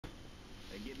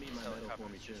get me my medal for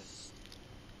me too.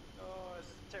 Oh, it's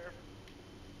terrible.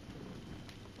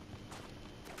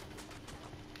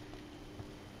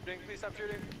 Please stop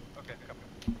shooting. Okay, come.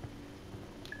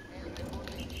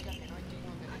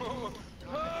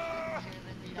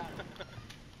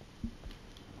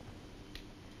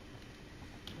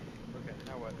 Okay,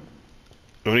 now what?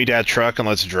 We need that truck and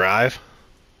let's drive.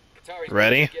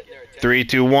 Ready? 3,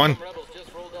 2, 1.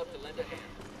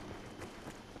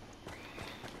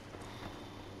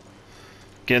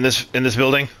 Get in this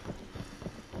building.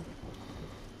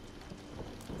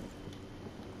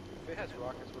 It has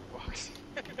rockets with box.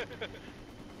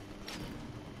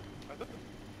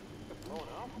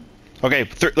 Okay,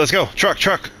 let's go.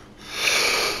 Truck.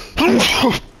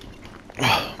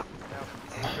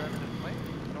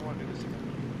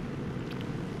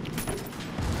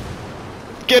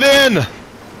 Get in!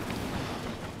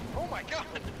 Oh my god!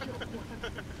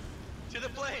 To the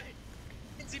plane!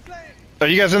 It's the plane! Are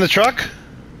you guys in the truck?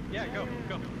 Yeah, go.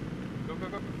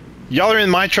 Y'all are in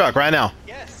my truck right now.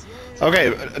 Yes.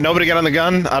 Okay, nobody got on the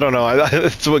gun? I don't know.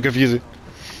 It's a bit confusing.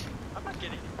 I'm not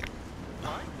getting it.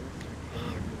 Fine.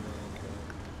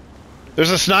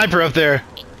 There's a sniper up there.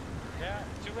 Yeah,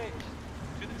 too late.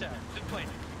 To the town. To the plane.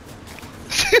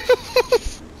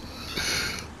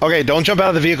 Okay, don't jump out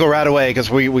of the vehicle right away, because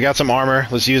we got some armor.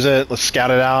 Let's use it. Let's scout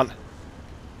it out.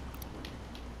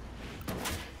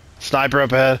 Sniper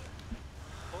up ahead.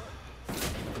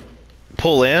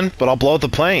 Pull in, but I'll blow up the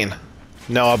plane.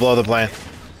 No, I'll blow the plane.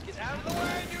 Get out of the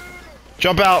way, dude!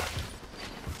 Jump out!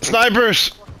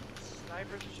 Snipers!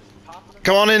 Snipers just popping them.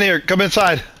 Come on in here. Come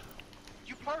inside.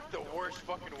 You parked the worst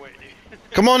fucking way, dude.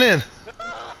 Come on in.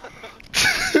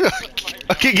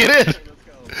 Okay, get in.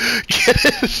 Get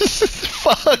in.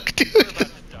 Fuck, dude.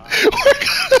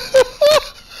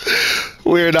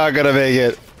 We're not gonna make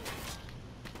it.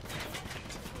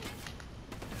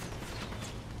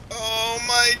 Oh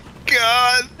my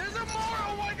god. There's a more!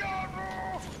 Oh my god,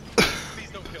 bro! Please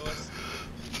don't kill us.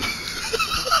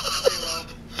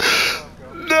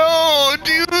 No,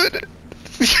 dude.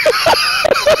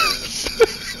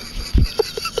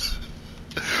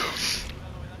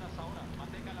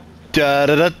 Da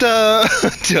da da da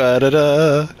da da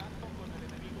da.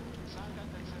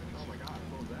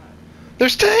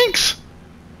 There's tanks.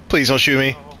 Please don't shoot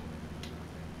me.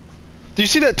 Do you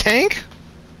see that tank?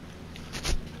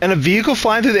 And a vehicle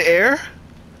flying through the air?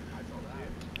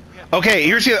 Okay,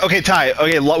 here's the okay, Ty.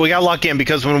 Okay, we gotta lock in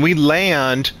because when we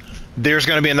land, there's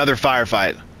gonna be another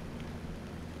firefight.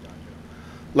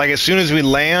 Like as soon as we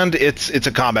land, it's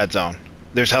a combat zone.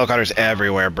 There's helicopters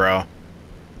everywhere, bro. I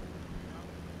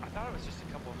thought it was just a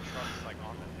couple of trucks like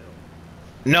on the hill.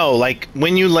 No, like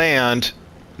when you land,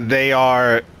 they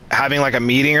are having like a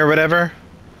meeting or whatever.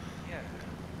 Yeah.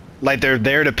 Like they're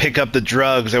there to pick up the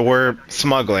drugs that we're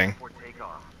smuggling.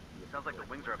 Sounds like the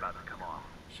wings are about to come off.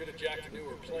 Should have jacked a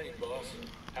newer plane, boss.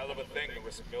 Hell of a thing to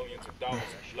risk millions of dollars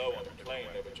in blow on a plane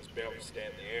that would just barely stay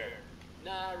in the air.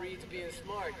 Nah, Reed's being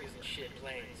smart using shit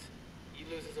planes. He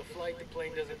loses a flight, the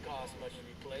plane doesn't cost much to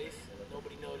replace, and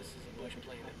nobody notices a bush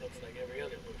plane that looks like every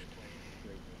other bush plane.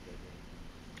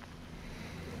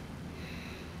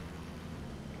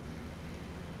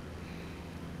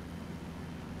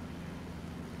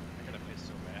 I'm gonna miss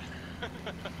so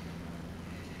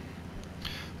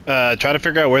bad. Try to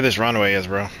figure out where this runway is,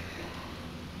 bro. Right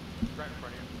in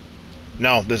front of you.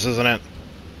 No, this isn't it.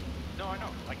 No, I know.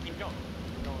 Like, keep going.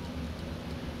 Keep going.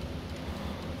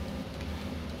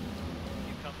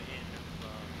 You come in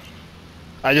from...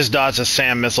 I just dodged a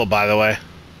SAM missile, by the way. Yeah,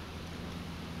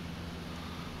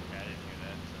 I didn't hear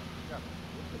that,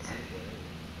 so...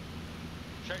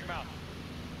 Shut your mouth.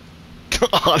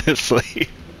 Honestly.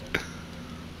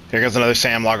 Here goes another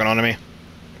SAM logging onto me.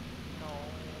 No.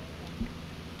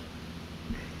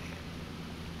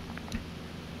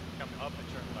 Come up and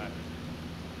turn left.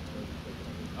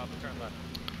 Up and turn left.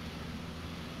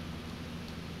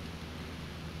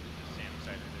 Sam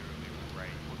decided they were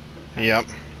right. Yep.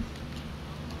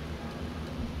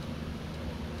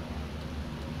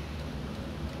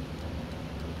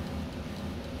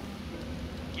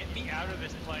 Get me out of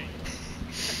this plane.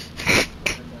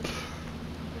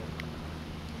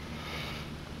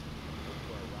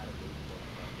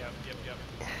 Yep.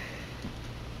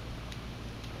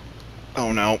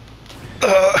 Oh no.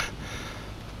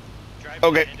 Drive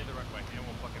Okay. into the runway and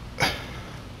we'll fucking...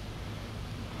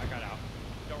 I got out.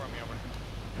 Don't run me over.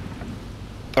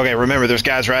 Okay, remember, there's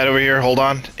guys right over here. Hold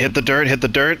on. Hit the dirt, hit the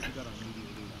dirt.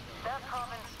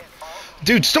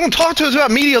 Dude, don't talk to us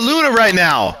about Media Luna right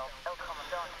now.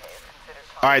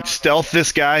 Alright, stealth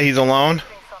this guy. He's alone.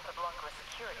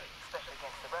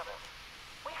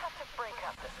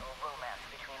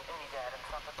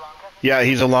 Yeah,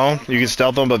 he's alone. You can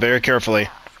stealth him, but very carefully.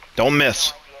 Don't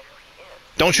miss.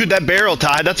 Don't shoot that barrel,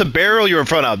 Ty. That's a barrel you're in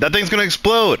front of. That thing's gonna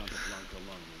explode.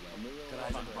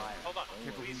 Hold on.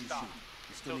 Please stop.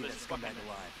 Still this fucking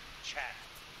chat.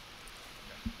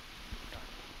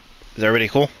 Is everybody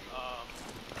cool?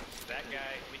 That guy,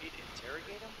 we need to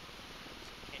interrogate him?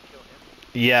 Can't kill him?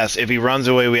 Yes, if he runs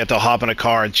away, we have to hop in a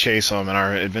car and chase him, and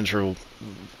our adventure will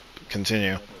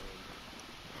continue.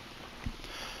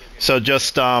 So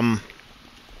just,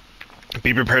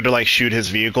 be prepared to, like, shoot his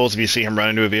vehicles if you see him run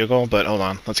into a vehicle, but hold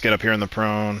on. Let's get up here in the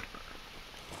prone.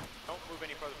 Don't move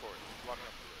any further forward. He's walking up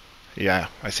to it. Yeah,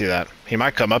 I see that. He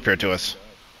might come up here to us.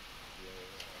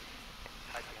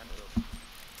 Hide behind the roof.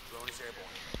 Drone is airborne.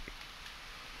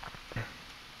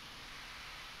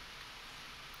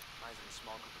 Eyes in a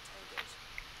small group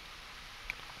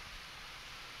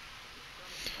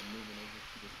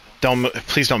of tangos.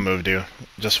 Please don't move, dude.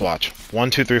 Just watch.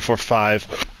 1, 2, 3, 4,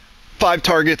 5. 5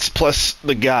 targets plus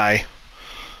the guy.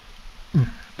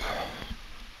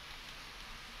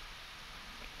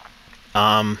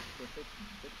 I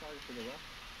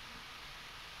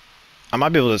might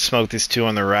be able to smoke these 2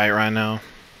 on the right now.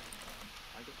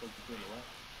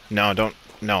 No, don't.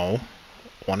 No.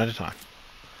 One at a time.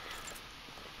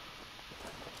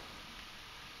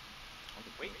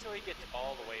 Wait until he gets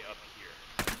all the way up here.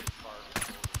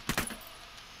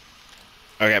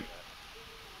 Okay. They're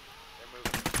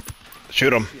moving.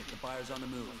 Shoot him. The buyer's on the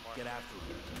move. Get after him.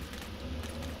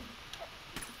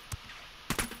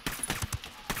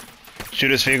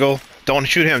 Shoot his vehicle. Don't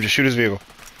shoot him, just shoot his vehicle.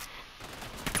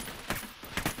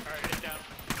 Alright, get down.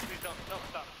 Please don't. No,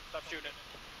 stop. Stop shooting it.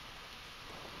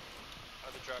 Out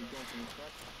of the truck.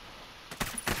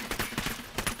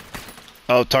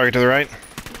 Oh, target to the right.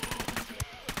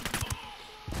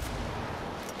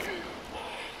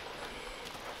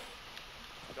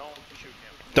 Don't shoot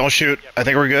him. Don't shoot. I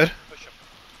think we're good. Push him.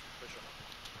 Push him.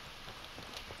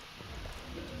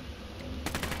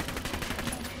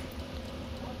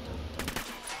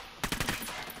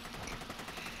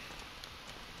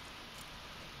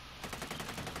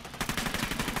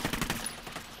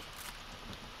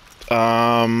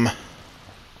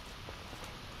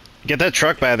 Get that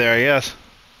truck by there, I guess.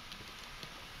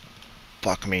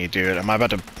 Fuck me, dude. Am I about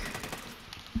to...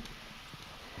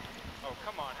 Oh,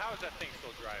 come on. How is that thing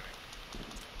still driving?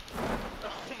 Oh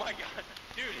my god.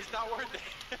 Dude, it's not worth it.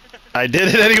 I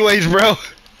did it anyways, bro.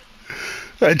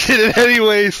 I did it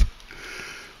anyways.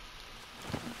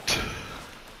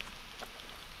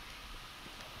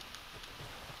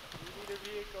 We need a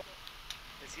vehicle.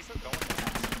 Is he still going?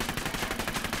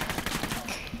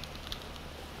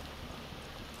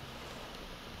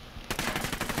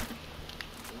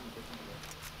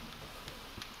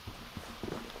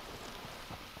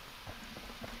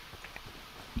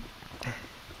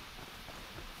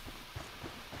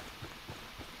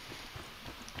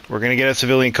 We're gonna get a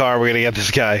civilian car. We're gonna get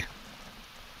this guy.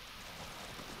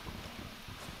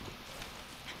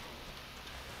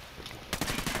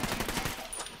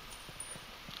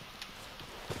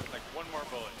 Like one more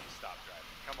bullet and he stopped driving.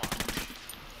 Come on.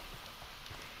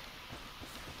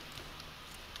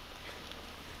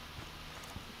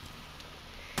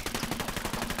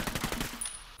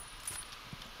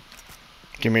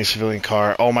 Give me a civilian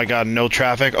car. Oh my god, no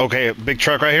traffic. Okay, big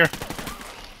truck right here.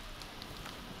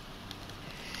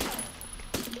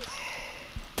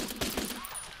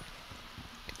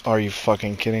 Are you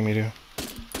fucking kidding me, dude?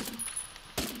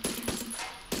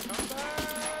 Come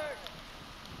back!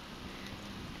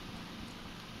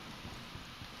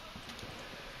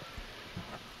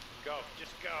 Go,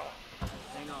 just go.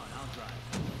 Hang on, I'll drive.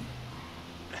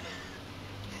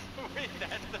 Wait,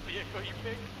 that's the vehicle you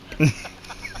picked?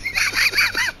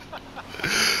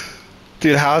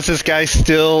 Dude, how is this guy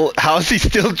still... How is he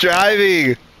still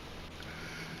driving?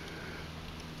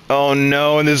 Oh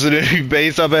no, and there's an enemy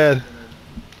base up ahead.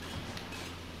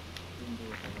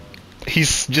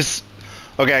 He's just...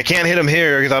 Okay, I can't hit him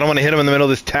here because I don't want to hit him in the middle of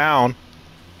this town.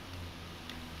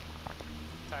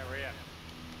 Ty, where you at?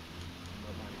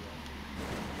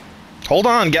 Hold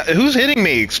on, who's hitting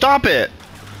me? Stop it!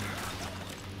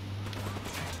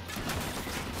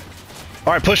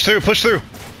 Alright, push through, push through.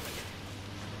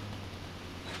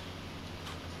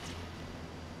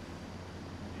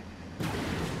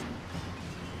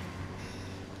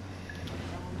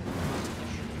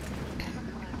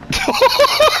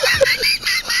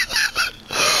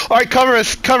 Alright, cover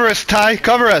us, Ty,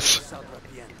 cover us. Dude,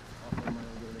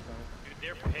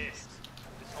 they're pissed.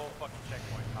 This whole fucking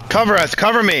checkpoint. Cover us,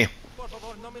 cover me.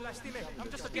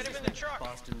 Get him in the truck.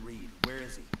 Boston Reed, where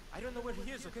is he? I don't know where he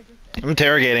is, okay? I'm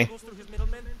interrogating. Goes through his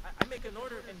middleman. I make an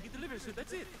order and he delivers it.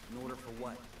 That's it. An order for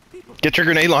what? Get your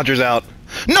grenade launchers out.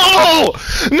 No!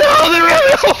 No, they ran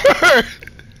me over!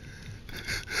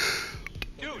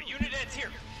 Dude, unit ends here.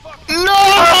 Fuck.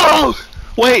 No!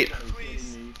 Wait,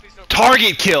 Please. Please don't.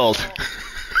 target killed.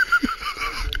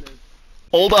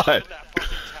 Hold on. Build that fucking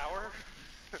tower.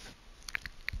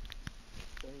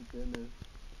 Thank goodness.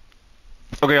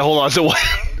 Okay, hold on. So what?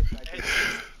 It just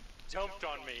jumped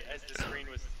on me as the screen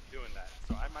was doing that,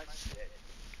 so I might be dead.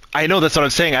 I know, that's what I'm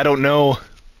saying. I don't know.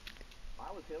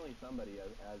 I was healing somebody as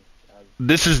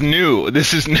This is new.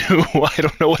 This is new. I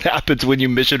don't know what happens when you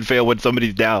mission fail when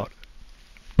somebody's down.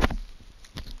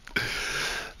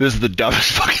 This is the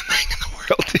dumbest fucking thing in the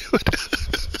world, dude.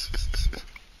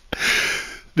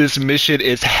 This mission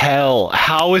is hell.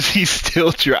 How is he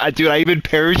still dude, I even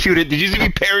parachuted. Did you see me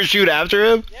parachute after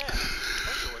him? Yeah. It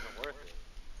wasn't worth it.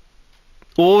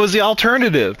 What was the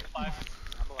alternative? I'm alive.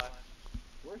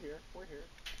 we're here.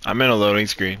 I'm in a loading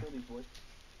screen. Kill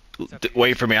these boys.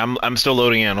 Wait for me. I'm still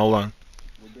loading in. Hold on.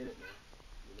 We did it, man.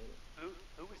 We did it.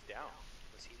 Who was down?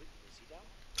 Was he down?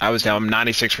 I was down. I'm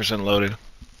 96% loaded. Oh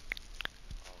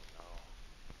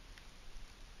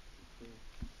no.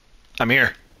 I'm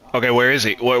here. Okay, where is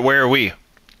he? Where are we?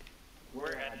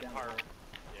 We're at the car.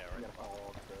 Yeah, We right. gotta follow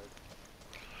all the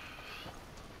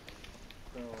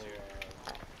roads.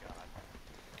 So, God.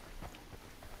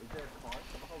 is there a car?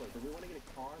 Hold on, do we want to get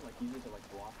a car and like use it to like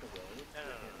block the road?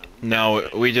 No,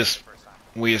 we just First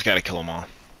time. gotta kill them all.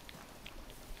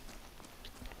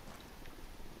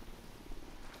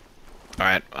 All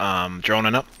right,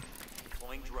 droning up.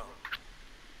 Deploying drone.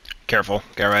 Careful,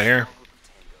 guy right here. Small group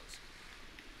of tangos.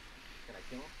 Can I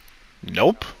kill him?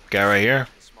 Nope, guy right here.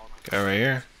 A small group Guy of right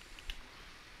here.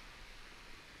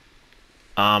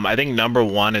 I think number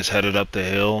 1 is headed up the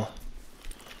hill.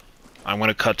 I'm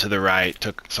gonna cut to the right,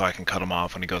 so I can cut him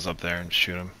off when he goes up there and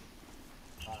shoot him.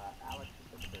 Alex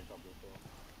is up there something, so.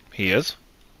 He is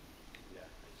Yeah, I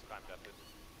just climbed up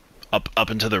it. up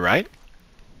and to the right.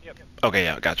 Yep. Okay,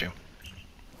 yeah, got you.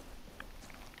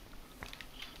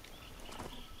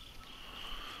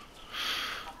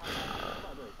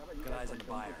 Got eyes on the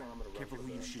buyer. Careful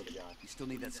who you shoot. You still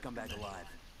need that scumbag alive.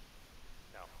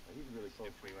 No. He's really close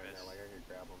to me right now, like I can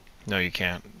grab him. No, you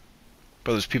can't.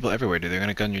 Bro, there's people everywhere, dude. They're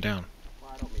gonna gun you down.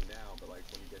 Well, I don't mean now, but like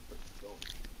when you get going.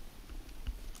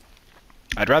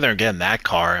 I'd rather get in that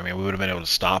car. I mean, we would have been able to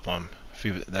stop him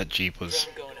if that Jeep was.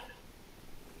 Drone going up.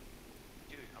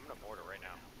 Dude, I'm gonna mortar right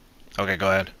now. Okay, go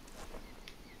ahead.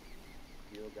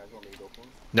 You guys want me to go for him?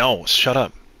 No, shut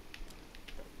up.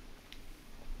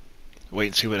 Wait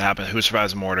and see what happens. Who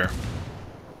survives the mortar?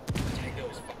 Tango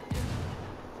is fucking dead.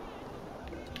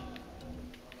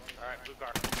 Alright, blue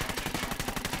car.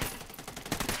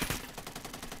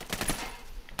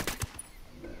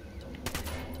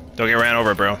 Don't get ran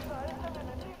over, bro.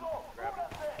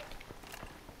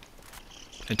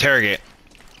 Interrogate.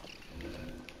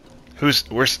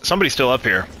 Where's somebody's still up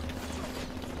here?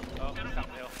 Oh, he's up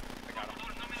the hill. I got him.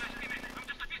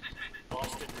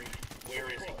 Boston Reed, where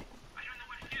is he?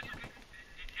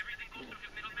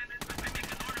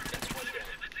 That's one down.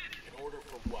 An order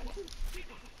for what?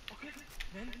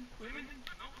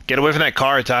 Get away from that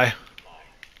car, Ty.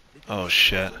 Oh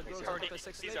shit. He's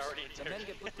already The men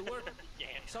get put to work. Yeah.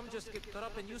 Some just get cut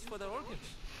up and used for their organs.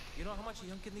 You know how much a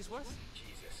young kidney's worth?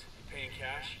 Jesus, you paying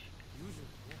cash? Usually,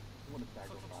 yeah. What a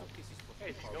sacrifice. Suitcases for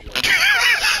Hey, $50. no It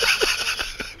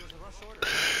was a rush order. They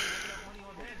didn't have money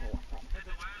on hand.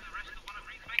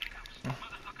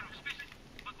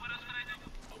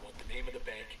 I want the name of the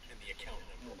bank and the account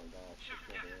number. Oh my gosh. It's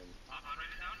never ends.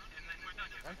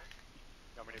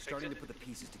 Want me to fix Starting it? to put the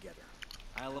pieces together.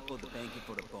 I'll upload the bank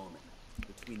info to Bowman.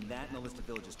 Between that and the list of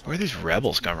villages. Where are these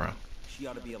rebels coming from? She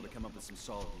ought to be able to come up with some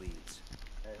solid leads.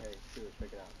 Hey, dude, check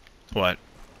it out. What?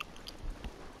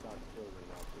 Not children,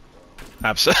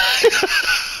 not just, Absolutely.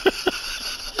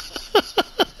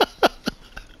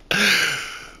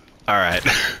 All right.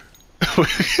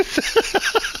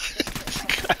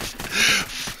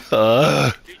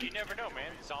 Dude, you never know,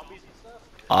 man. Zombies and stuff.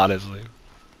 Honestly.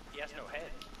 He has no head.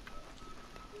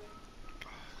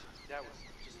 That was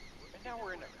just. And now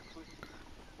we're in a complete.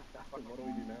 what do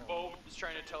we do now? Bo was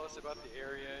trying to tell us about the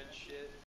area and shit.